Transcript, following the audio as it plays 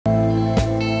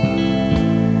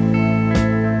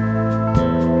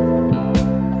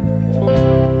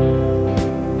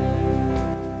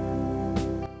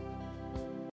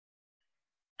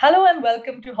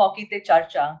welcome to Hockey Te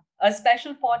Charcha, a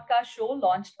special podcast show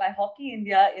launched by Hockey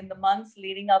India in the months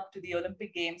leading up to the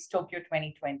Olympic Games Tokyo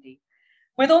 2020.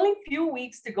 With only few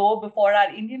weeks to go before our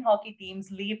Indian hockey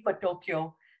teams leave for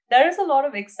Tokyo, there is a lot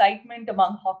of excitement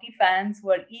among hockey fans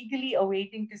who are eagerly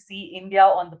awaiting to see India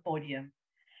on the podium.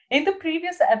 In the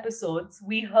previous episodes,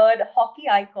 we heard hockey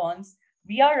icons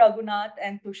V.R. Raghunath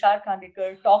and Tushar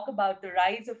Khandekar talk about the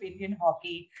rise of Indian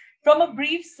hockey from a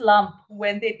brief slump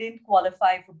when they didn't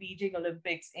qualify for Beijing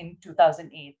Olympics in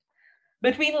 2008.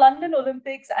 Between London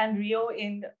Olympics and Rio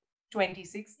in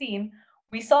 2016,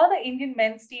 we saw the Indian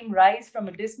men's team rise from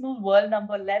a dismal world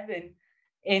number 11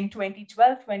 in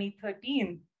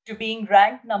 2012-2013 to being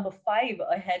ranked number 5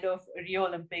 ahead of Rio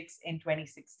Olympics in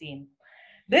 2016.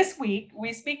 This week,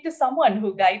 we speak to someone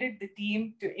who guided the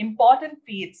team to important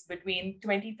feats between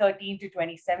 2013 to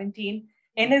 2017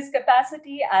 in his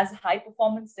capacity as High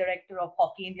Performance Director of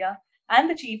Hockey India and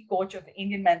the Chief Coach of the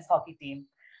Indian men's hockey team.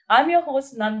 I'm your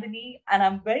host, Nandini, and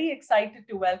I'm very excited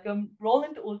to welcome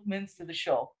Roland Ultmans to the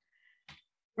show.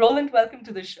 Roland, welcome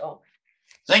to the show.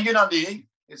 Thank you, Nandini.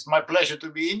 It's my pleasure to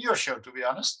be in your show, to be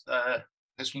honest.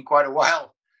 It's been quite a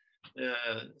while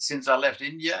since I left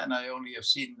India, and I only have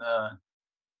seen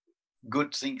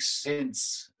good things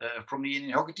since from the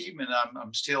Indian hockey team, and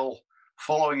I'm still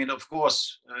following it, of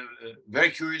course,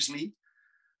 very curiously.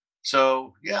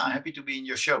 So yeah, I'm happy to be in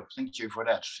your show. Thank you for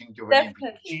that. Thank you for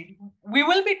Definitely. We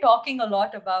will be talking a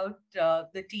lot about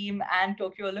the team and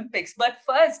Tokyo Olympics. But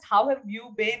first, how have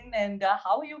you been, and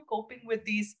how are you coping with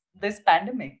this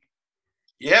pandemic?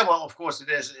 Yeah, well, of course, it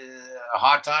is a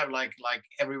hard time, like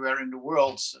everywhere in the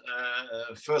world.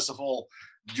 First of all,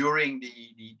 during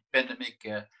the pandemic,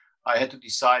 I had to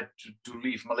decide to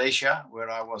leave Malaysia, where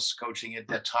I was coaching at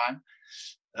that time.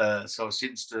 So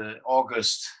since the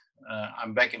August,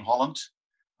 I'm back in Holland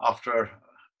after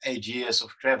 8 years of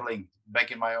traveling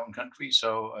back in my own country.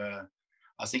 So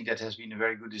I think that has been a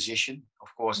very good decision.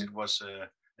 Of course, it was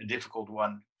a difficult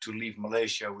one to leave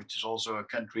Malaysia, which is also a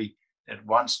country that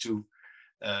wants to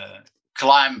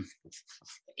climb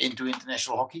into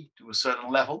international hockey to a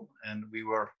certain level, and we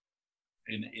were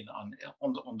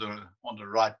on the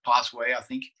right pathway, I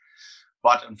think.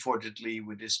 But unfortunately,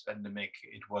 with this pandemic,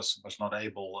 it was not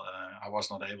able. I was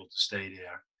not able to stay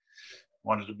there.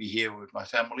 Wanted to be here with my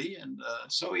family, and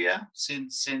so yeah.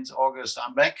 Since August,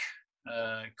 I'm back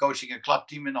coaching a club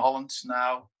team in Holland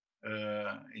now.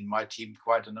 In my team,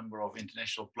 quite a number of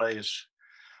international players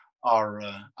are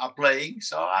playing,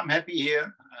 so I'm happy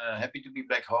here. Happy to be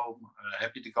back home.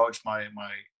 Happy to coach my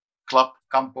club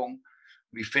Kampong.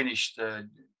 We finished the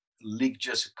league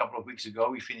just a couple of weeks ago.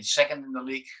 We finished second in the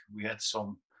league. We had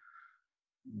some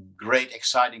great,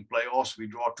 exciting playoffs. We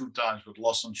draw 2 times, but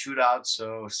lost on shootouts.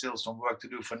 So still some work to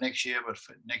do for next year. But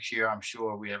for next year, I'm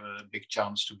sure we have a big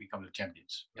chance to become the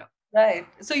champions. Yeah. Right.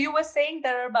 So you were saying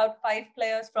there are about 5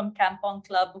 players from Kampong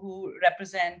Club who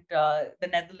represent the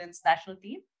Netherlands national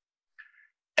team?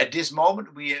 At this moment,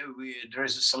 there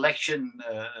is a selection.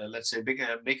 Let's say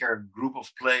bigger group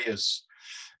of players.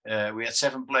 We had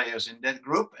 7 players in that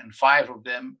group, and 5 of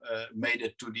them made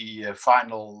it to the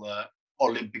final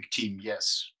Olympic team.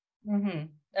 Yes. Mm-hmm.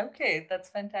 Okay, that's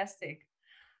fantastic.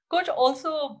 Coach,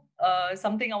 also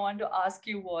something I wanted to ask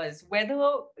you was whether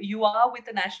you are with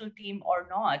the national team or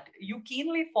not, you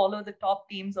keenly follow the top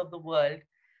teams of the world.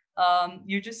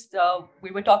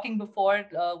 We were talking before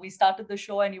we started the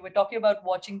show, and you were talking about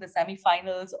watching the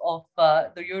semifinals of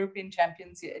the European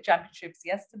Championships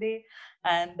yesterday,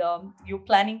 and you're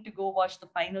planning to go watch the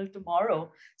final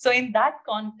tomorrow. So in that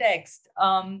context,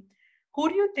 who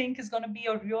do you think is going to be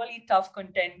a really tough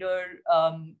contender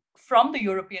from the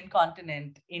European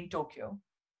continent in Tokyo?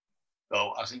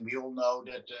 Well, I think we all know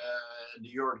that the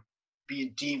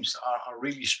European teams are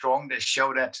really strong. They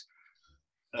show that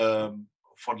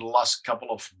for the last couple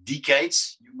of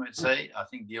decades, you might say. I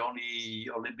think the only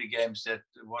Olympic Games that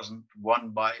wasn't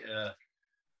won by a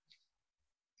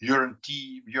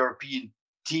European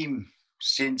team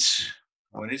since,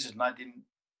 when is it,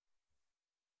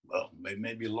 well,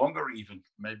 maybe longer even.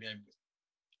 Maybe.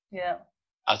 Yeah.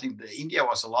 I think India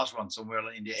was the last one, somewhere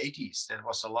in the 80s. That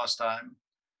was the last time.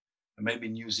 Maybe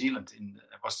New Zealand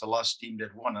was the last team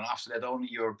that won. And after that, only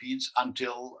Europeans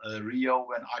until Rio,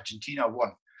 when Argentina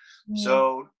won.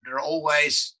 So there are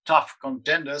always tough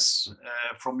contenders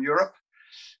from Europe.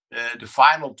 The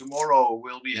final tomorrow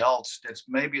will be held. That's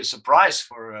maybe a surprise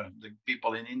for the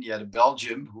people in India. The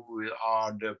Belgium, who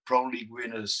are the Pro League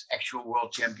winners, actual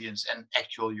world champions, and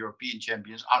actual European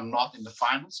champions, are not in the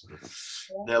finals.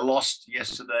 They lost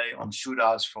yesterday on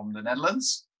shootouts from the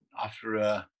Netherlands after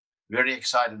a very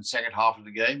exciting second half of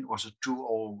the game. It was a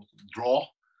 2-2 draw.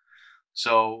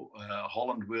 So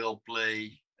Holland will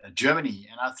play Germany,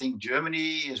 and I think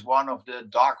Germany is one of the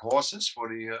dark horses for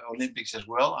the Olympics as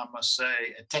well. I must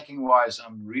say, attacking wise,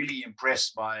 I'm really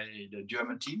impressed by the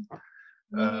German team.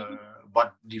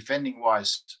 But defending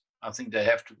wise, I think they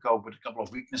have to cope with a couple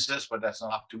of weaknesses, but that's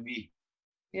not up to me.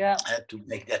 Yeah. To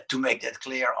make that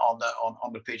clear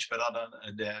on the pitch. But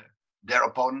their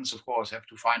opponents, of course, have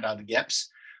to find out the gaps.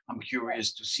 I'm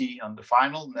curious to see on the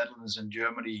final. Netherlands and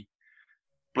Germany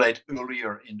played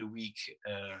earlier in the week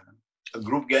a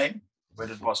group game, but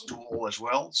it was 2-2 as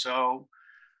well. So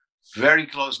very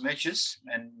close matches,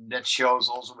 and that shows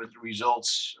also with the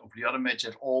results of the other match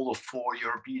that all the 4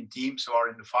 European teams who are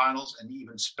in the finals, and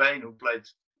even Spain, who played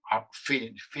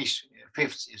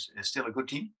fifth, is still a good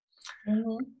team.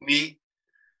 Me,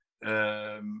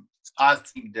 I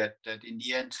think that in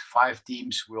the end, 5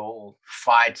 teams will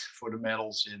fight for the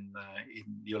medals in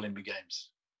the Olympic Games,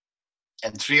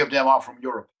 and 3 of them are from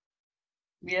Europe.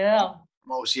 Yeah.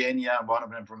 From Oceania, and 1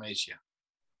 of them from Asia.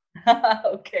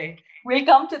 Okay, we'll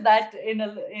come to that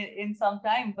in some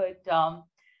time, but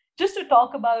just to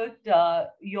talk about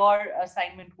your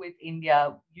assignment with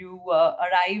India, you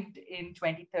arrived in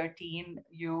 2013.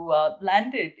 You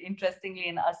landed, interestingly,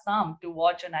 in Assam to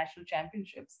watch a national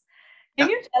championships. Can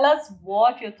you tell us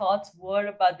what your thoughts were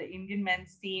about the Indian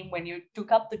men's team when you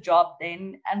took up the job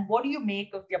then, and what do you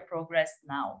make of their progress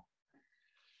now?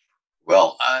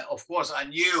 Well, of course, I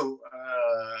knew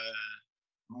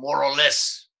more or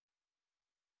less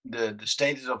the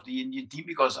status of the Indian team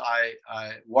because I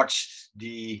watched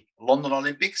the London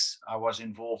Olympics. I was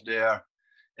involved there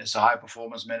as a high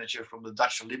performance manager from the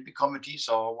Dutch Olympic Committee.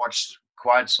 So I watched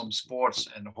quite some sports,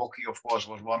 and hockey, of course,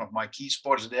 was one of my key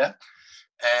sports there.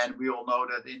 And we all know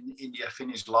that India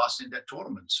finished last in that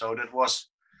tournament. So that was,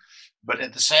 but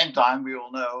at the same time, we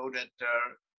all know that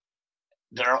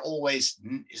there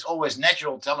is always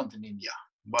natural talent in India.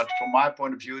 But from my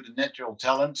point of view, the natural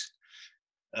talent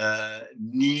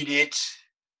needed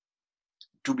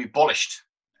to be polished,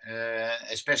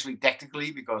 especially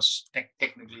tactically, because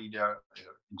technically they're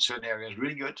in certain areas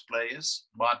really good players,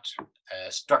 but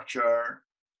structure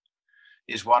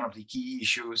is one of the key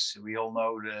issues. We all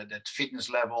know that fitness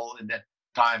level in that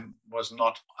time was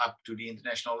not up to the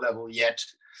international level yet.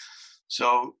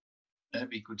 So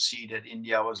we could see that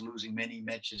India was losing many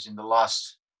matches in the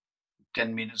last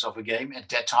 10 minutes of a game at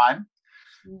that time.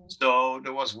 So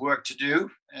there was work to do,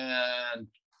 and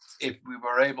if we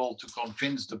were able to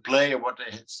convince the player what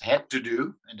they had to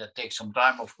do, and that takes some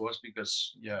time, of course,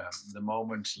 because the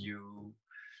moment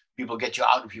people get you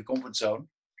out of your comfort zone,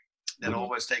 that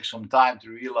always takes some time to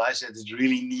realize that it's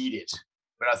really needed.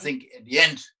 But I think at the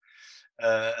end,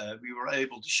 we were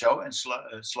able to show, and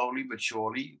slowly but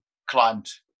surely climbed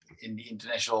in the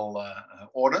international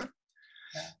order.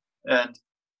 And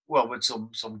well, with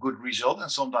some good results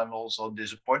and sometimes also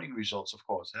disappointing results, of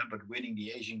course. But winning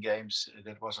the Asian Games,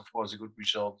 that was, of course, a good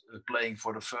result. Playing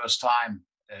for the first time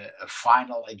a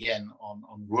final again on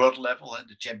world level,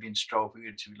 the Champions Trophy,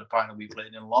 the final we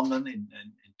played in London in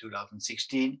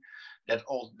 2016. That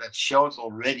showed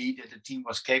already that the team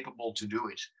was capable to do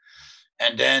it.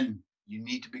 And then you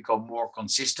need to become more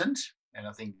consistent. And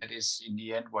I think that is, in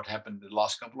the end, what happened the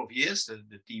last couple of years.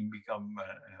 The team become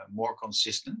more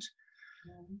consistent.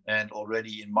 And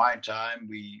already in my time,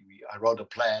 I wrote a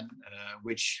plan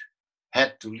which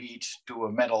had to lead to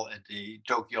a medal at the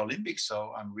Tokyo Olympics.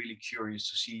 So I'm really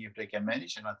curious to see if they can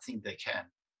manage, and I think they can.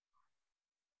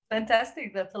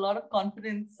 Fantastic. That's a lot of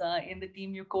confidence in the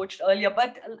team you coached earlier.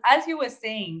 But as you were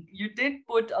saying, you did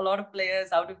put a lot of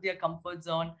players out of their comfort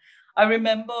zone. I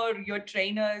remember your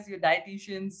trainers, your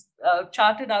dietitians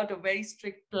charted out a very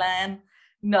strict plan.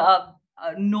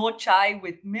 No chai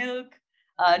with milk,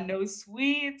 no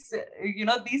sweets.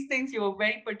 These things you were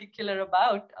very particular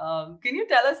about. Can you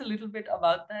tell us a little bit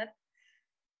about that?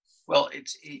 Well,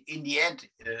 it's in the end,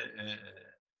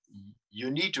 you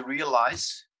need to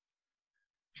realize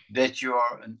that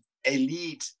you're an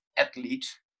elite athlete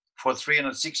for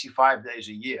 365 days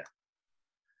a year.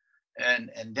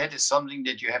 And that is something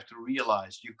that you have to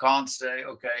realize. You can't say,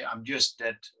 okay, I'm just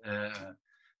that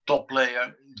top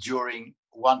player during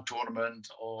one tournament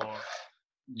or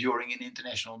during an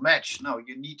international match. No,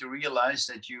 you need to realize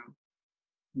that you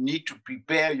need to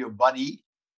prepare your body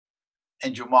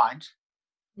and your mind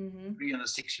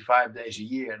 365 days a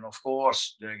year. And of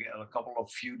course, there are a couple of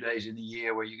few days in the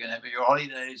year where you can have your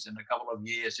holidays and a couple of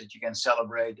years that you can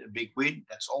celebrate a big win.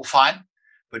 That's all fine.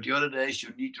 But the other days, you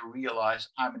need to realize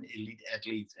I'm an elite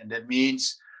athlete. And that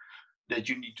means that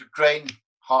you need to train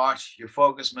hard. Your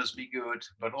focus must be good,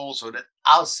 but also that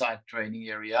outside training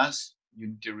areas, you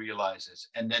need to realize this.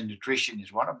 And then nutrition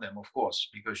is one of them, of course,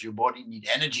 because your body needs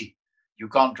energy. You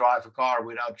can't drive a car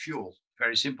without fuel.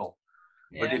 Very simple.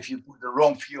 Yeah. But if you put the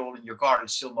wrong fuel in your car,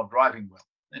 it's still not driving well.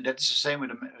 And that's the same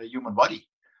with a human body.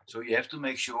 So you have to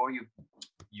make sure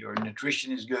your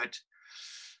nutrition is good.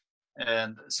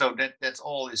 And so that's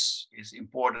all is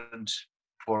important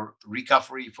for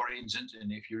recovery, for instance.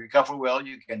 And if you recover well,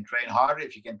 you can train harder.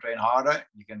 If you can train harder,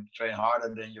 you can train harder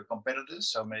than your competitors.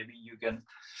 So maybe you can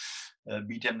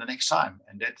beat them the next time.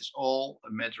 And that is all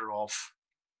a matter of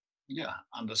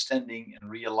understanding and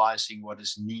realizing what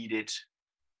is needed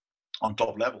on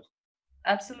top level.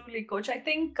 Absolutely, coach. I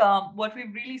think what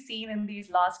we've really seen in these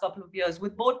last couple of years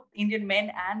with both Indian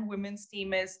men and women's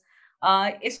team is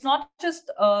it's not just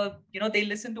they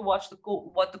listen to what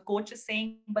the coach is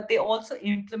saying, but they also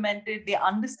implement it. They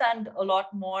understand a lot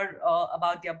more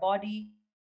about their body.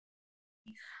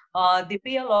 They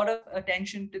pay a lot of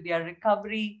attention to their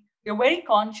recovery. They're very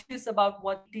conscious about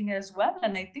what they're eating as well,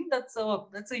 and I think that's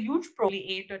a huge progress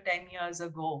 8 or 10 years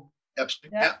ago.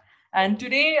 Absolutely, Yeah. yeah. And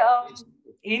today,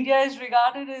 India is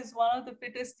regarded as one of the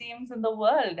fittest teams in the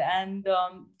world, and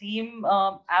team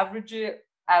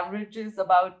averages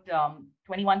about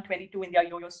 21, 22 in their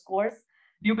yo-yo scores.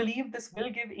 Do you believe this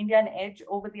will give India an edge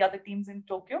over the other teams in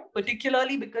Tokyo,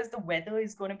 particularly because the weather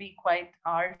is going to be quite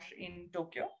harsh in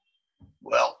Tokyo?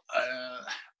 Well,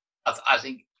 I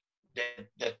think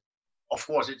that of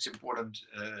course it's important.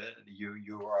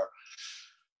 You are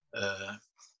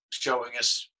showing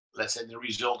us, let's say, the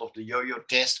result of the yo-yo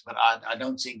test, but I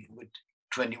don't think with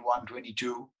 21,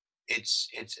 22, it's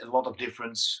a lot of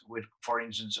difference with, for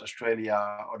instance, Australia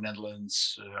or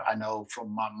Netherlands. I know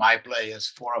from my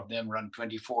players, 4 of them run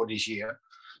 24 this year.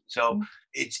 So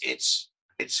it's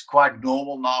quite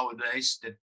normal nowadays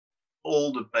that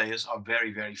all the players are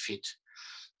very, very fit.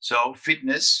 So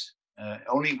fitness,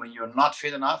 only when you're not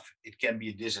fit enough, it can be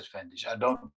a disadvantage. I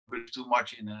don't believe too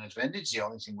much in an advantage. The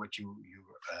only thing what you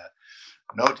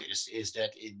notice is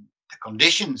that in the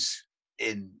conditions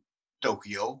in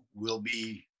Tokyo will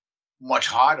be much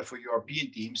harder for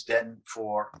European teams than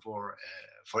for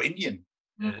Indian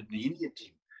the Indian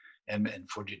team and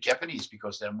for the Japanese,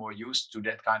 because they're more used to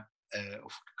that kind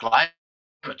of climate.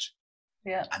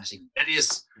 Yeah. And I think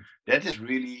that is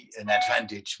really an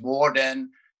advantage, more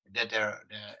than that they're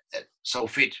so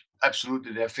fit.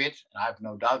 Absolutely, they're fit. I have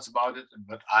no doubts about it.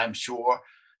 But I'm sure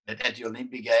that at the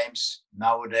Olympic Games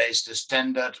nowadays, the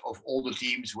standard of all the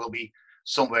teams will be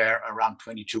somewhere around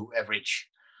 22 average.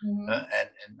 And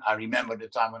I remember the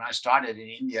time when I started in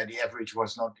India, the average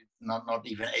was not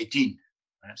even 18.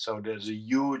 So there's a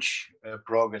huge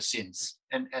progress since.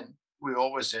 And we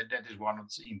always said that is one of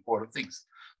the important things.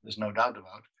 There's no doubt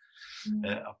about.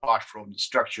 Apart from the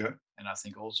structure, and I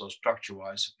think also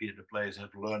structure-wise, the players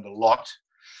have learned a lot,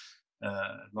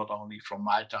 not only from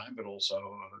my time, but also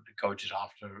the coaches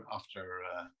after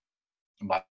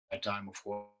my time, of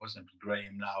course, and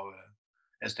Graham now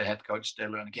as the head coach. They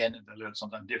learn again, and they learn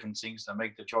sometimes different things. They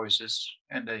make the choices,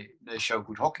 and they show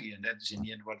good hockey, and that is in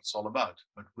the end what it's all about.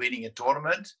 But winning a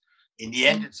tournament, in the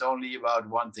end, it's only about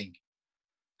one thing.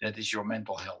 That is your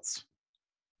mental health.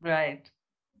 Right.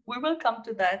 We will come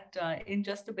to that in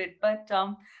just a bit, but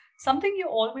something you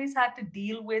always had to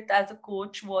deal with as a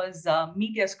coach was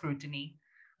media scrutiny.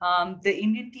 The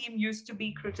Indian team used to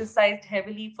be criticized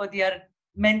heavily for their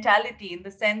mentality, in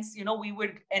the sense, we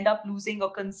would end up losing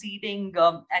or conceding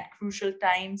at crucial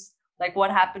times, like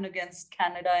what happened against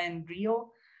Canada in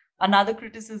Rio. Another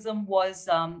criticism was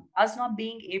us not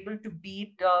being able to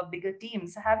beat bigger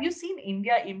teams. Have you seen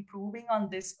India improving on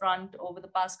this front over the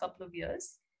past couple of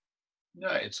years? No,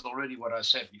 it's already what I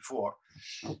said before.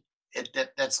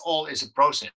 That's all is a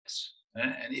process.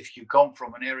 And if you come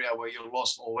from an area where you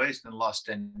lost always in the last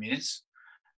 10 minutes,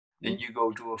 then you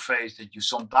go to a phase that you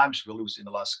sometimes will lose in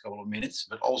the last couple of minutes,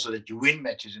 but also that you win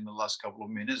matches in the last couple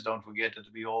of minutes. Don't forget that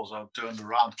we also turned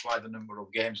around quite a number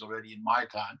of games already in my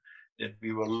time that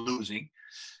we were losing.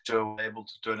 So able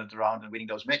to turn it around and winning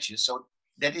those matches. So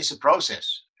that is a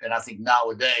process. And I think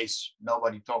nowadays,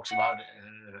 nobody talks about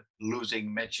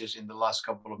losing matches in the last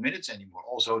couple of minutes anymore.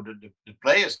 Also, the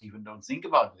players even don't think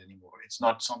about it anymore. It's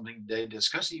not something they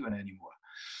discuss even anymore.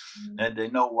 And they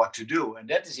know what to do. And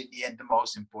that is, in the end, the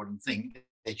most important thing,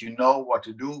 that you know what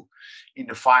to do in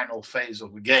the final phase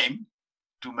of the game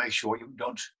to make sure you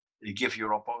don't give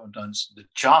your opponents the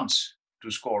chance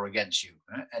to score against you.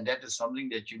 And that is something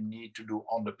that you need to do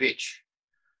on the pitch.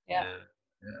 Yeah.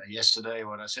 Yesterday,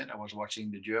 what I said, I was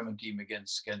watching the German team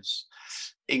against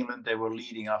England. They were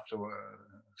leading after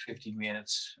 15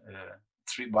 minutes,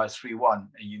 3-1,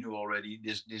 and you knew already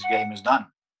this game is done.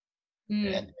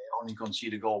 And they only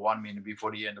conceded a goal 1 minute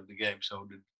before the end of the game, so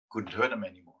it couldn't hurt them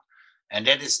anymore. And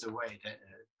that is the way.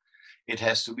 it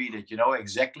has to be that you know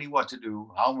exactly what to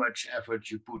do, how much effort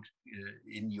you put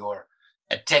in your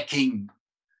attacking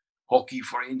hockey,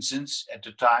 for instance. At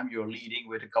the time you're leading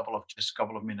with just a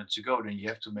couple of minutes to go, then you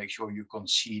have to make sure you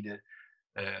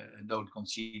don't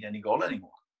concede any goal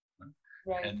anymore.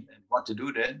 Right. And what to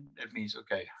do then? That means,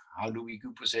 okay, how do we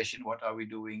keep possession? What are we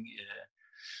doing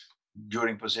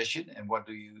during possession? And what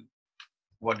do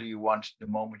you want the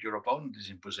moment your opponent is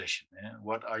in possession?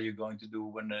 What are you going to do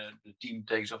when the team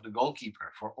takes off the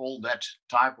goalkeeper? For all that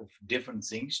type of different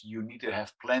things, you need to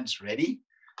have plans ready,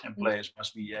 and players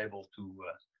must be able to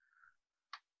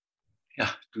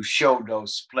show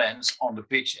those plans on the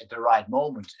pitch at the right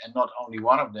moment, and not only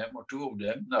one of them or two of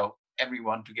them. No,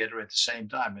 everyone together at the same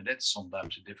time, and that's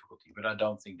sometimes a difficulty. But I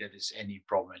don't think that is any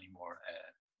problem anymore.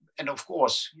 And of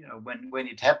course, you know, when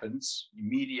it happens,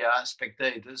 media,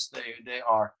 spectators, they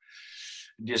are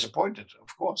disappointed,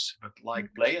 of course. But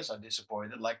like players are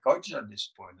disappointed, like coaches are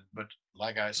disappointed. But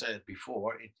like I said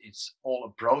before, it's all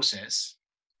a process.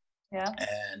 Yeah.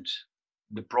 And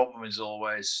the problem is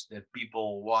always that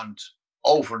people want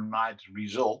overnight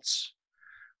results,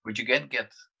 but you can't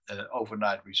get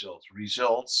overnight results.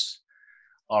 Results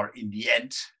are in the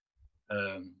end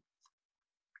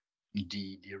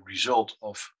the result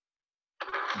of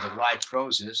the right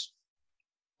process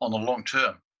on the long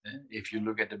term. If you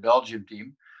look at the Belgium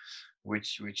team,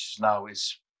 which now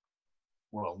is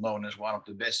well known as one of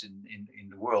the best in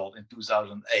the world, in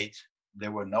 2008 they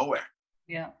were nowhere.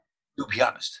 Yeah. To be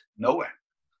honest, nowhere.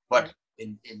 But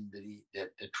in the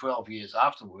 12 years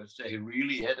afterwards, they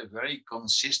really had a very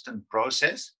consistent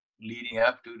process leading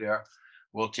up to their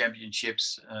World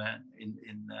Championships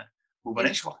in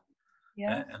Bhubaneswar.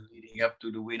 Yeah. And leading up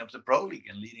to the win of the Pro League,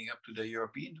 and leading up to the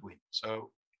European win.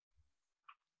 So,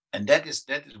 and that is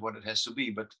what it has to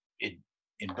be. But in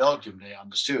Belgium, they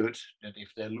understood that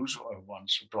if they lose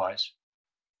once or twice,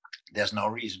 there's no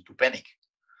reason to panic.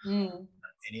 In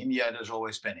India, there's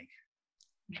always panic.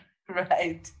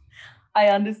 Right. I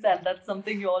understand that's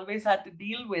something you always had to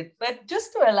deal with. But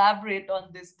just to elaborate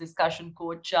on this discussion,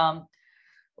 Coach,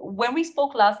 when we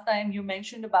spoke last time, you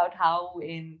mentioned about how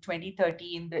in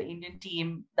 2013, the Indian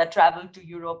team that traveled to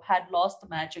Europe had lost a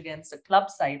match against a club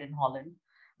side in Holland.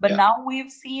 But now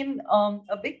we've seen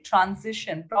a big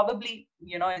transition. Probably,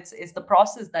 you know, it's the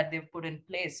process that they've put in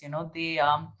place. You know,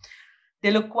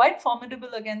 they look quite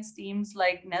formidable against teams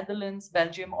like Netherlands,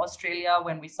 Belgium, Australia,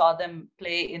 when we saw them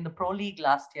play in the Pro League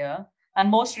last year. And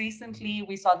most recently,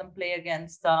 we saw them play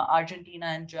against Argentina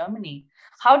and Germany.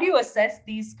 How do you assess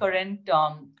these current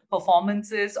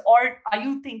performances? Or are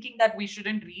you thinking that we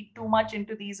shouldn't read too much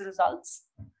into these results?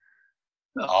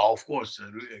 Of course,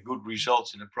 good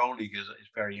results in the Pro League is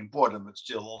very important, but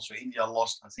still, also India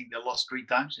lost. I think they lost 3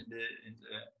 times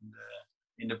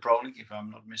in the Pro League, if I'm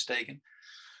not mistaken.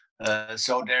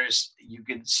 So you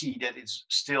can see that it's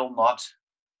still not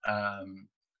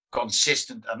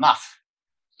consistent enough.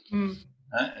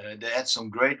 They had some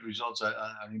great results.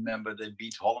 I remember they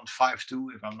beat Holland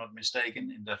 5-2, if I'm not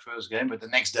mistaken, in their first game. But the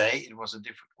next day it was a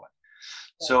different one.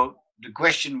 So the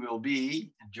question will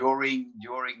be during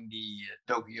the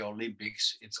Tokyo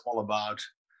Olympics. It's all about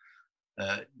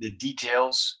the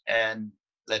details and,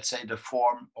 let's say, the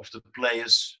form of the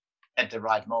players at the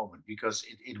right moment, because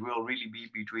it will really be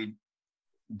between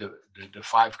the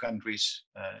 5 countries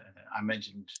I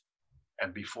mentioned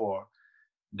before.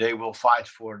 They will fight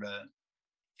for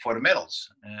the medals,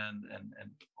 and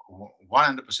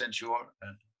 100% sure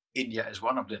India is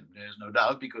one of them. There's no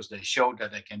doubt, because they showed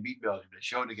that they can beat Belgium, they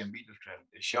showed they can beat Australia,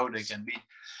 they showed they can beat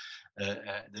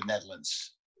the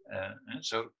Netherlands.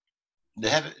 So they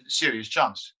have a serious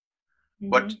chance.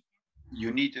 But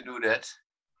you need to do that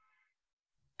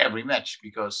every match,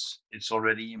 because it's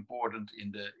already important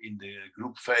in the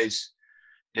group phase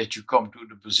that you come to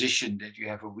the position that you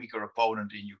have a weaker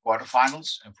opponent in your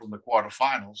quarterfinals, and from the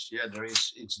quarterfinals,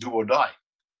 it's do or die.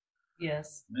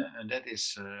 Yes, and that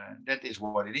is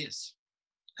what it is.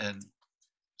 And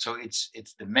so it's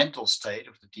the mental state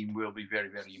of the team will be very,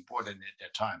 very important at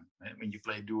that time. When you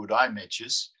play do or die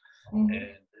matches, and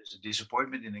there's a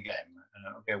disappointment in the game.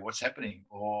 Okay, what's happening?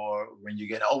 Or when you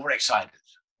get overexcited,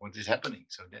 what is happening?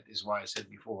 So that is why I said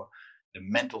before, the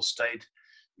mental state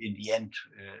in the end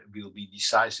will be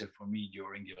decisive for me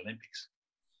during the Olympics.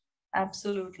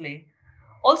 Absolutely.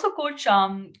 Also, Coach,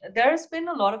 there has been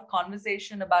a lot of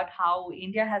conversation about how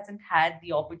India hasn't had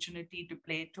the opportunity to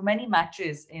play too many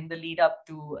matches in the lead up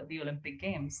to the Olympic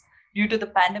Games due to the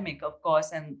pandemic, of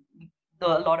course, and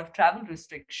a lot of travel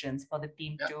restrictions for the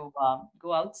team to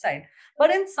go outside. But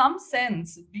in some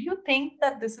sense, do you think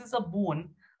that this is a boon?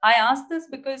 I ask this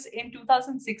because in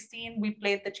 2016, we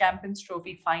played the Champions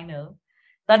Trophy final.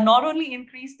 that not only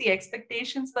increased the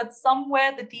expectations, but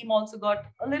somewhere the team also got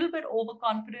a little bit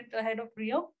overconfident ahead of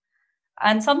Rio.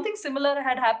 And something similar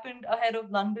had happened ahead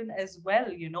of London as well.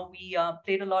 We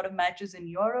played a lot of matches in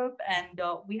Europe, and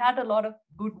we had a lot of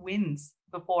good wins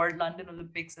before London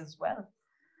Olympics as well.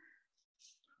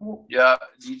 Yeah,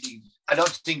 I don't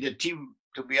think the team,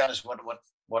 to be honest,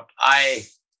 what I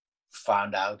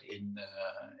found out in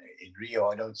Rio,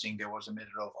 I don't think there was a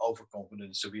matter of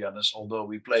overconfidence, to be honest. Although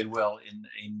we played well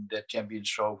in that Champions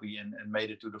Trophy and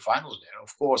made it to the finals there,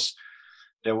 of course,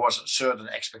 there was a certain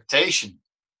expectation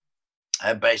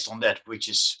based on that, which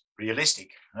is realistic.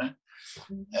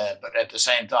 But at the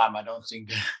same time, I don't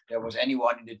think there was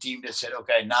anyone in the team that said,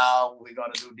 okay, now we're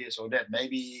going to do this or that.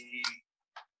 Maybe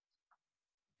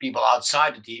people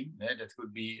outside the team, that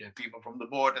could be people from the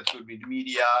board, that could be the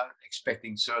media,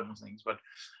 expecting certain things. But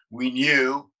we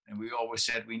knew, and we always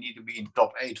said, we need to be in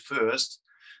top 8 first.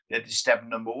 That is step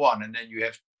number 1. And then you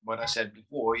have, what I said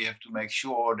before, you have to make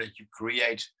sure that you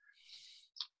create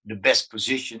the best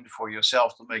position for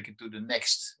yourself to make it to the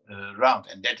next round.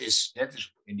 And that is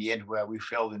in the end where we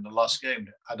failed in the last game.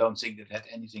 I don't think that had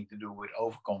anything to do with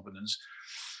overconfidence.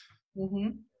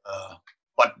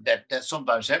 But that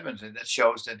sometimes happens, and that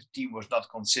shows that the team was not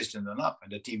consistent enough.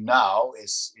 And the team now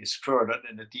is further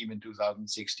than the team in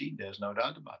 2016. There's no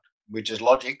doubt about it, which is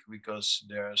logic, because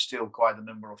there are still quite a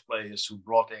number of players who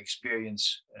brought the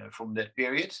experience from that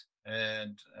period,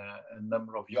 and a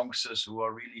number of youngsters who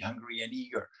are really hungry and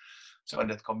eager. So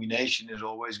that combination is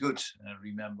always good.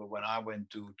 Remember when I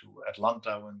went to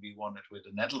Atlanta, when we won it with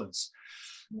the Netherlands,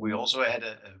 we also had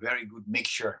a very good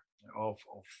mixture of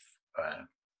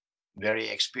very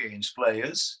experienced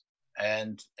players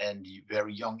and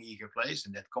very young, eager players.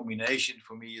 And that combination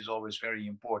for me is always very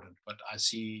important. But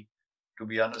to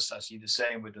be honest, I see the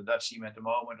same with the Dutch team at the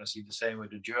moment. I see the same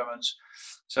with the Germans.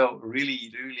 So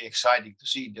really, really exciting to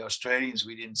see. The Australians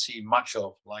we didn't see much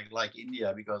of, like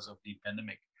India, because of the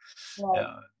pandemic.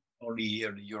 Wow. Only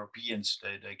here the Europeans,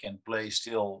 they can play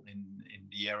still in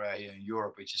the area in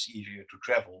Europe, which is easier to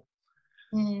travel.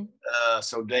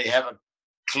 So they have a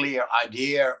clear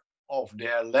idea of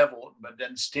their level, but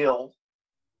then still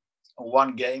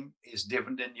one game is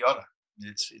different than the other.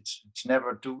 It's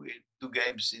never two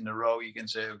games in a row. You can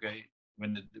say, okay,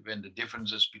 when the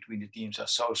differences between the teams are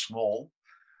so small,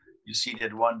 you see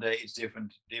that one day it's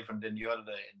different than the other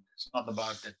day. And it's not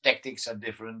about the tactics are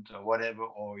different or whatever,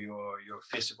 or your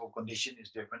physical condition is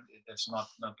different. That's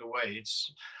not the way.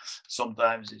 It's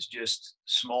sometimes it's just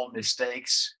small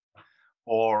mistakes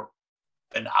or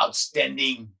an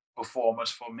outstanding performance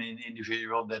from an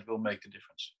individual that will make the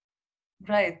difference.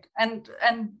 Right. And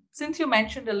since you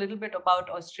mentioned a little bit about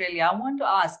Australia, I want to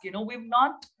ask, we've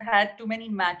not had too many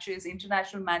matches,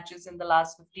 international matches in the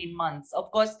last 15 months.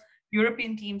 Of course,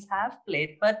 European teams have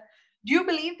played, but do you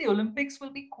believe the Olympics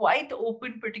will be quite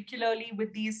open, particularly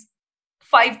with these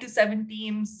 5 to 7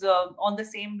 teams on the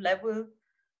same level?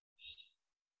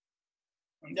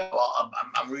 No, well,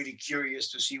 I'm really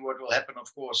curious to see what will happen,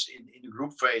 of course, in the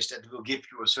group phase. That will give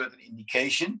you a certain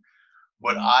indication.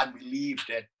 But I believe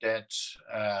that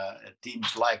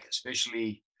teams like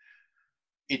especially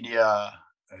India,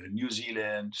 New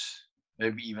Zealand,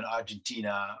 maybe even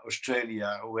Argentina,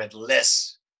 Australia, who had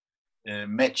less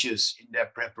matches in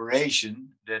their preparation,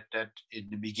 that in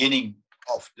the beginning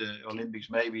of the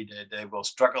Olympics, maybe they will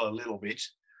struggle a little bit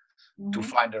to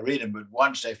find their rhythm. But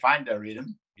once they find their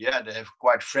rhythm, they have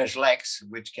quite fresh legs,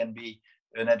 which can be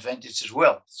an advantage as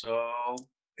well. So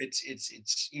it's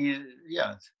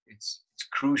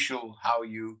crucial how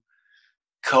you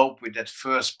cope with that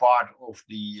first part of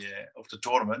the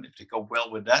tournament. If they cope well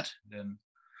with that, then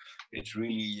it's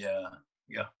really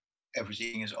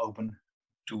everything is open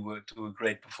to a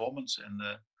great performance and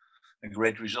a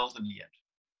great result in the end.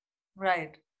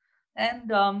 Right.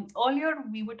 And earlier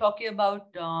we were talking about,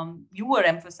 you were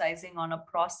emphasizing on a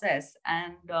process,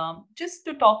 and just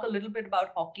to talk a little bit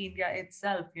about Hockey India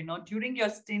itself, during your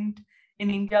stint in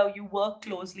India, you worked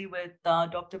closely with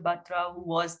Dr. Batra, who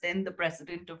was then the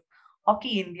president of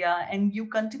Hockey India, and you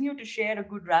continue to share a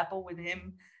good rapport with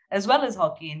him as well as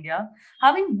Hockey India.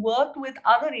 Having worked with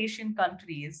other Asian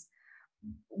countries,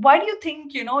 why do you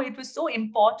think, it was so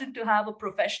important to have a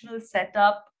professional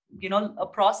setup, a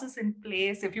process in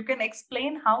place? If you can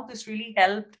explain how this really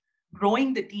helped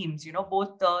growing the teams,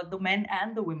 both the men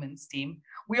and the women's team.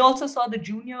 We also saw the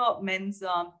junior men's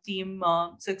team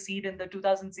succeed in the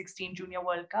 2016 Junior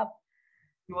World Cup.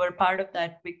 You were part of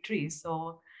that victory.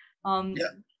 So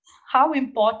how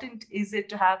important is it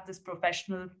to have this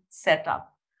professional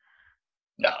setup?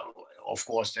 No, of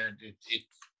course,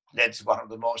 that's one of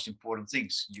the most important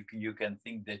things. You can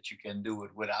think that you can do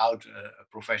it without a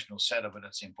professional setup, but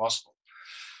that's impossible.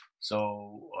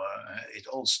 So it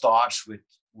all starts with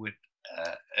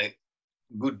a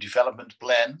good development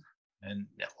plan, and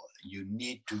you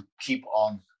need to keep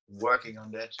on working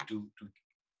on that to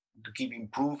keep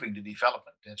improving the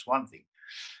development. That's one thing.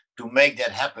 To make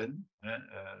that happen,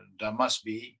 there must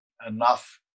be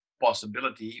enough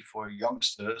possibility for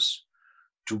youngsters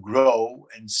to grow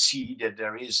and see that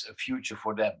there is a future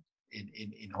for them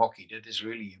in hockey. That is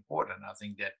really important. I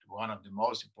think that one of the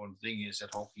most important things is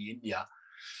that Hockey India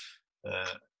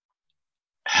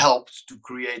helped to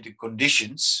create the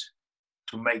conditions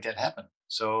to make that happen.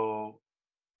 So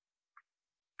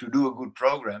to do a good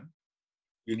program,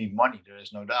 you need money, there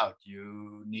is no doubt.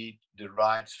 You need the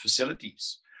right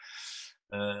facilities.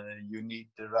 You need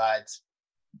the right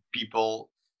people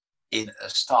in a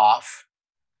staff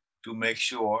to make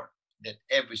sure that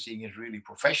everything is really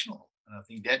professional. And I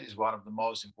think that is one of the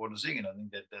most important things. And I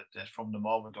think that from the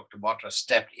moment Dr. Batra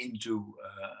stepped into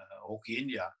Hockey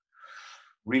India,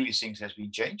 really things has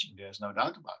been changing. There's no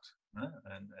doubt about it.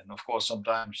 And of course,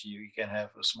 sometimes you can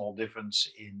have a small difference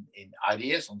in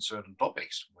ideas on certain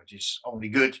topics, which is only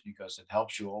good because it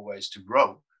helps you always to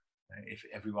grow. If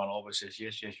everyone always says,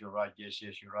 yes, yes, you're right, yes,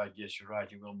 yes, you're right, yes, you're right,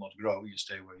 you will not grow, you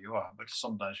stay where you are. But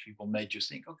sometimes people may just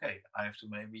think, okay, I have to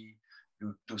maybe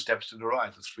do 2 steps to the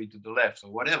right or 3 to the left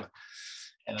or whatever.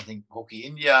 And I think Hockey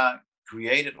India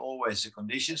created always the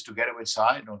conditions together with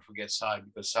Sai. Don't forget Sai,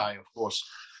 because Sai, of course,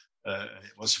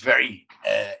 was very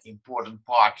important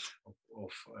part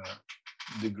of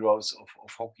the growth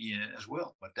of hockey as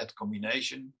well. But that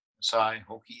combination, Sai,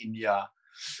 Hockey India,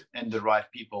 and the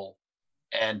right people,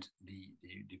 and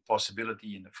the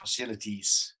possibility and the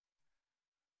facilities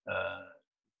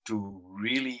to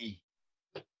really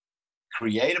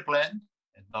create a plan,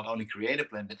 and not only create a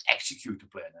plan, but execute a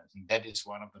plan. I think that is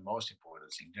one of the most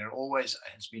important things. There always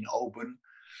has been open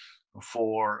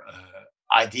for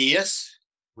ideas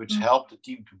which help the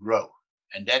team to grow.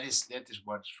 And that is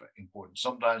what's important.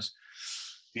 Sometimes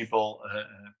people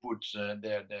put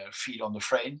their feet on the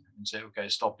frame and say, okay,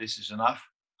 stop, this is enough.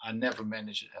 I never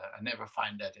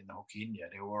find that in Hockey India.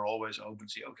 They were always open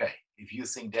to say, okay, if you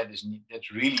think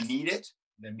that's really needed,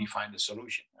 then we find a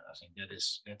solution. And I think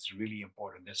that's really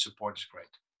important. That support is great.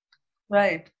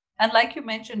 Right. And like you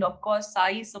mentioned, of course,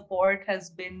 Sai's support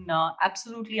has been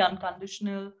absolutely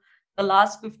unconditional. The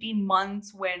last 15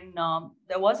 months, when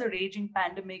there was a raging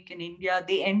pandemic in India,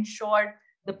 they ensured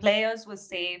the players were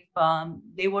safe.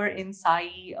 They were in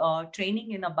Sai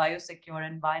training in a biosecure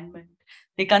environment.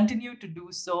 They continue to do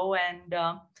so,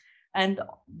 and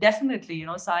definitely,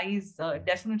 Sai's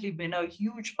definitely been a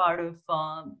huge part of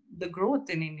the growth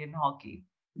in Indian hockey.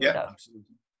 No doubt.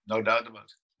 Absolutely, no doubt about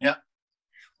it. Yeah.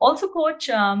 Also, Coach,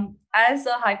 as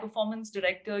a high performance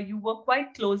director, you were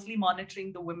quite closely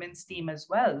monitoring the women's team as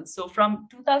well. So from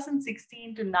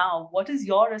 2016 to now, what is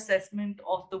your assessment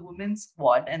of the women's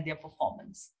squad and their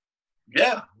performance?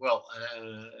 Yeah, well,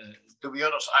 to be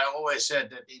honest, I always said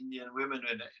that Indian women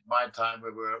in my time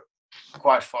we were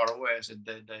quite far away. I said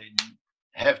they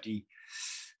have the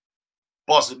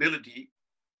possibility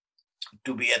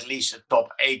to be at least a top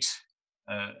 8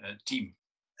 team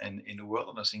in the world.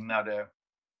 And I think now they're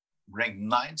ranked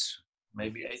 9th,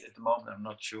 maybe 8th at the moment. I'm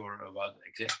not sure about the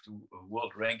exact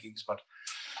world rankings, but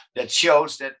that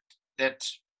shows that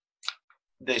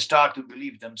they start to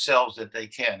believe themselves that they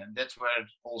can, and that's where it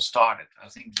all started. I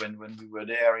think when we were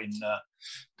there in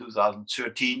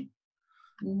 2013,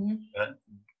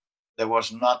 there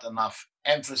was not enough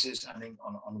emphasis, I think,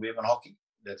 on women hockey.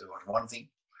 That was one thing.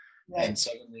 Right. And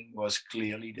second thing was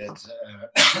clearly that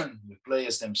the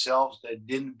players themselves, they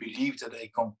didn't believe that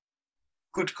they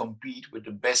could compete with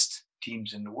the best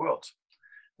teams in the world.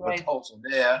 Right. But also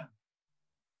there,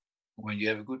 when you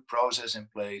have a good process in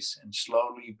place and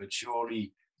slowly but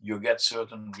surely you get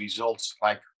certain results,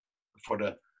 like for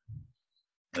the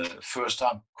first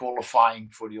time qualifying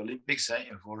for the Olympics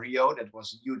for Rio, that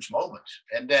was a huge moment.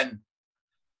 And then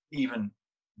even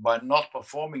by not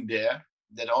performing there,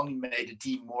 that only made the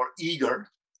team more eager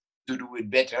to do it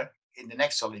better in the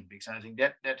next Olympics. And I think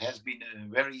that has been a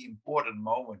very important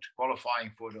moment,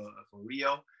 qualifying for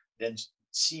Rio, then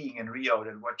seeing in Rio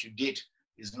that what you did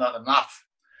is not enough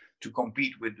to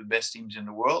compete with the best teams in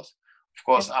the world. Of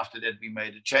course, after that, we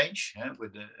made a change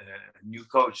with the new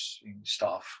coaching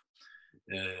staff.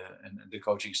 And the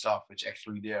coaching staff, which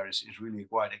actually there is really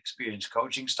quite experienced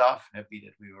coaching staff. Happy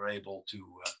that we were able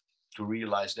to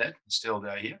realize that. Still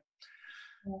they're here.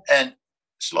 And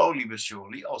slowly but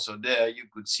surely, also there you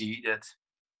could see that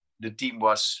the team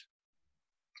was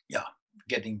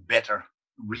getting better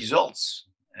results.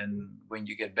 And when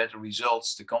you get better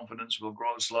results, the confidence will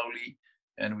grow slowly.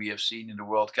 And we have seen in the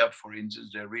World Cup, for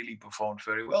instance, they really performed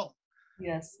very well.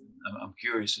 Yes. I'm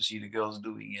curious to see the girls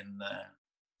doing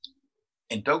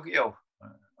in Tokyo.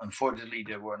 Unfortunately,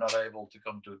 they were not able to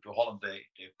come to Holland. They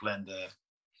planned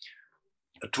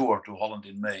a tour to Holland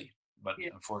in May, but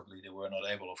unfortunately, they were not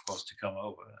able, of course, to come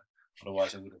over.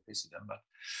 Otherwise, I would have visited them. But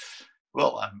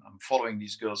well, I'm following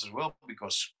these girls as well,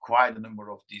 because quite a number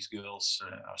of these girls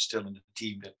are still in the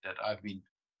team that I've been,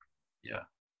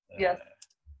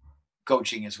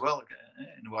 coaching as well.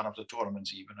 In one of the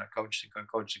tournaments, even I coach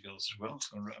the girls as well.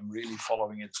 So I'm really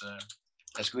following it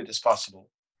as good as possible,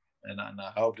 and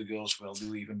I hope the girls will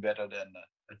do even better than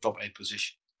a top 8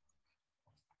 position.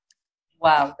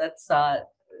 Wow,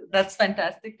 that's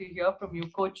fantastic to hear from you,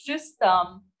 Coach. Just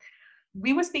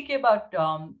we were speaking about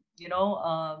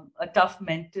a tough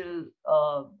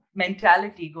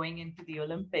mentality going into the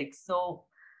Olympics. So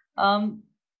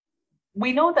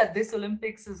we know that this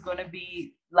Olympics is going to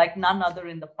be like none other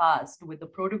in the past, with the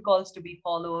protocols to be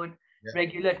followed,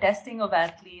 regular testing of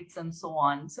athletes, and so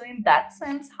on. So in that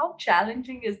sense, how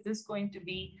challenging is this going to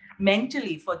be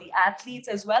mentally for the athletes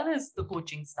as well as the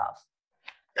coaching staff?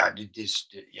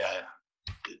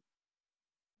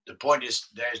 The point is,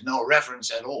 there is no reference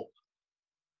at all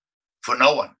for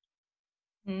no one.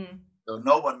 So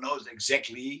no one knows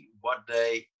exactly what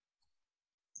they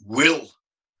will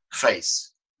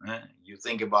face. You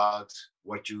think about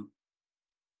what you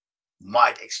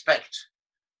might expect,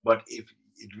 but if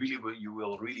you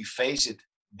will really face it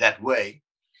that way,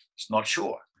 it's not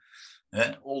sure.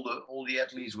 All the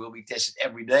athletes will be tested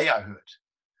every day, I heard.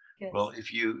 Yes. Well,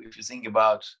 if you think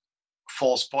about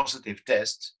false positive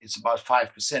tests, it's about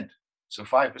 5%. So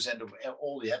 5% of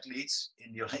all the athletes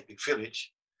in the Olympic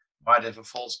Village might have a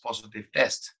false positive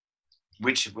test,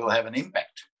 which will have an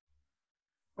impact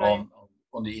on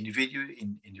the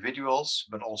individuals,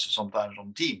 but also sometimes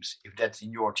on teams. If that's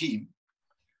in your team,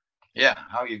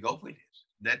 how you go with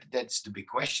it? That's the big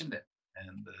question then.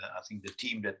 And I think the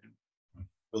team that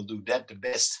will do that the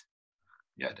best,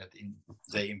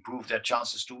 they improve their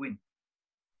chances to win.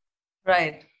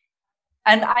 Right.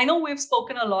 And I know we've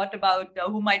spoken a lot about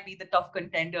who might be the tough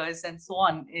contenders and so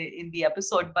on in the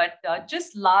episode, but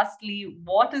just lastly,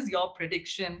 what is your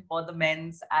prediction for the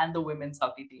men's and the women's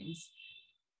hockey teams?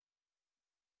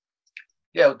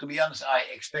 Yeah, to be honest, I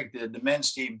expect the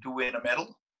men's team to win a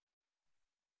medal,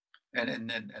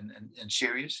 and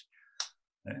serious.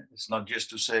 It's not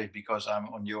just to say because I'm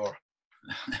on your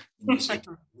with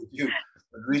you,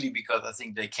 but really because I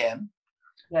think they can.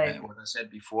 Right. What I said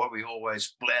before, we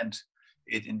always planned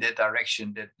it in that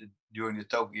direction, that during the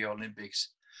Tokyo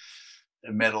Olympics,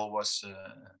 a medal was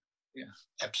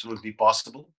absolutely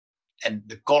possible. And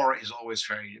the color is always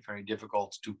very, very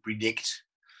difficult to predict.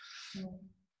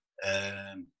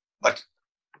 But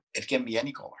it can be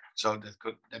any color. So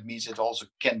that means it also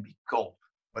can be gold,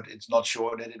 but it's not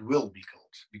sure that it will be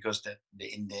gold, because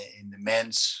in the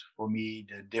men's, for me,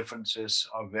 the differences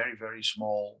are very, very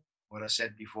small. What I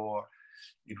said before,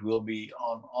 it will be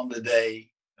on the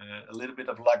day, a little bit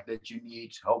of luck that you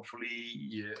need.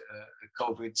 Hopefully,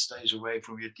 COVID stays away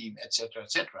from your team, etc.,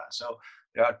 etc. So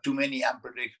there are too many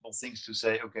unpredictable things to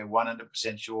say, okay,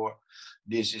 100% sure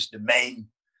this is the main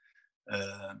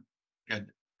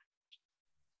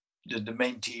the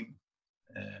main team.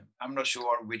 I'm not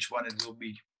sure which one it will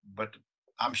be, but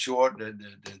I'm sure the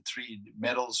 3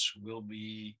 medals will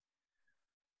be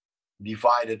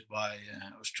divided by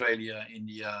Australia,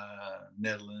 India,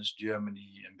 Netherlands,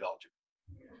 Germany, and Belgium.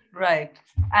 Right.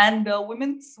 And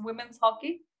women's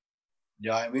hockey?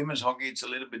 Yeah, in women's hockey, it's a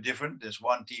little bit different. There's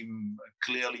one team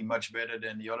clearly much better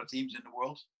than the other teams in the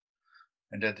world,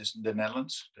 and that is the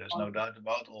Netherlands. There's no doubt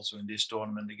about. Also in this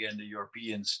tournament, again, the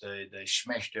Europeans, they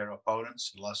smashed their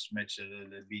opponents. The last match,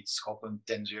 they beat Scotland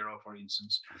 10-0, for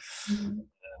instance.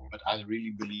 But I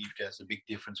really believe there's a big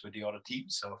difference with the other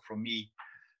teams. So for me,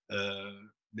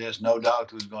 there's no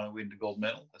doubt who's going to win the gold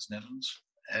medal. That's Netherlands.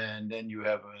 And then you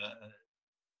have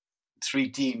 3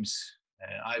 teams,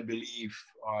 I believe,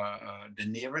 are the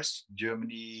nearest: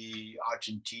 Germany,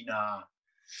 Argentina,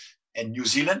 and New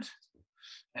Zealand.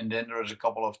 And then there's a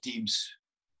couple of teams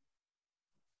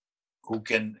who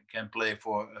can play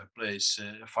for place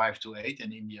 5 to 8,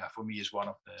 and India for me is one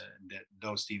of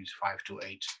those teams, 5 to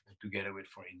 8, together with,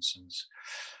 for instance,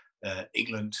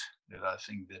 England. That I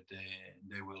think that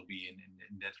they will be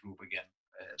in that group again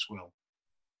as well.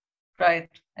 Right.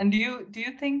 And do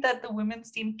you think that the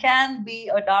women's team can be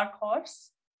a dark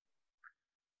horse?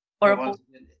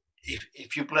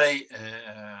 If you play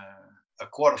a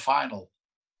quarterfinal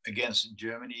against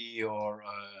Germany or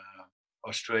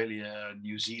Australia,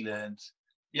 New Zealand,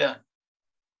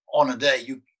 on a day,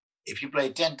 if you play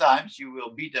 10 times, you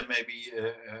will beat them maybe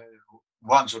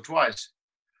once or twice.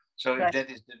 So if that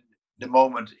is the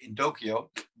moment in Tokyo,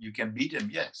 you can beat them,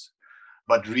 yes.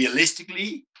 But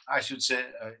realistically, I should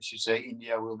say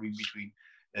India will be between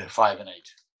 5 and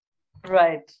 8.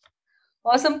 Right.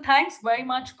 Awesome. Thanks very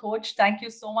much, Coach. Thank you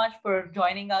so much for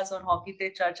joining us on Hockey Te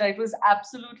Charcha. It was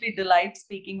absolutely delight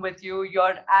speaking with you.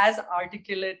 You're as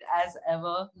articulate as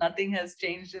ever. Nothing has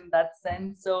changed in that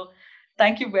sense. So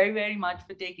thank you very, very much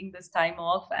for taking this time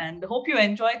off, and hope you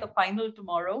enjoy the final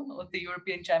tomorrow of the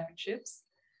European Championships.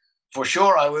 For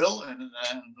sure, I will. And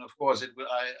of course,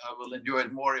 I will enjoy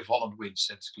it more if Holland wins.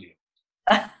 That's clear.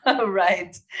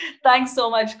 Right. Thanks so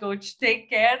much, Coach. Take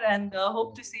care, and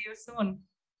hope to see you soon.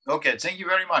 Okay, thank you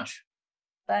very much.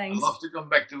 Thanks. I'd love to come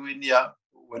back to India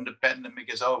when the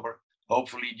pandemic is over,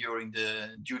 hopefully during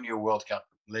the Junior World Cup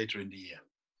later in the year.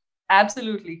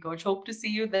 Absolutely, Coach. Hope to see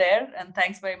you there, and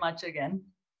thanks very much again.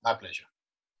 My pleasure.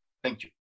 Thank you.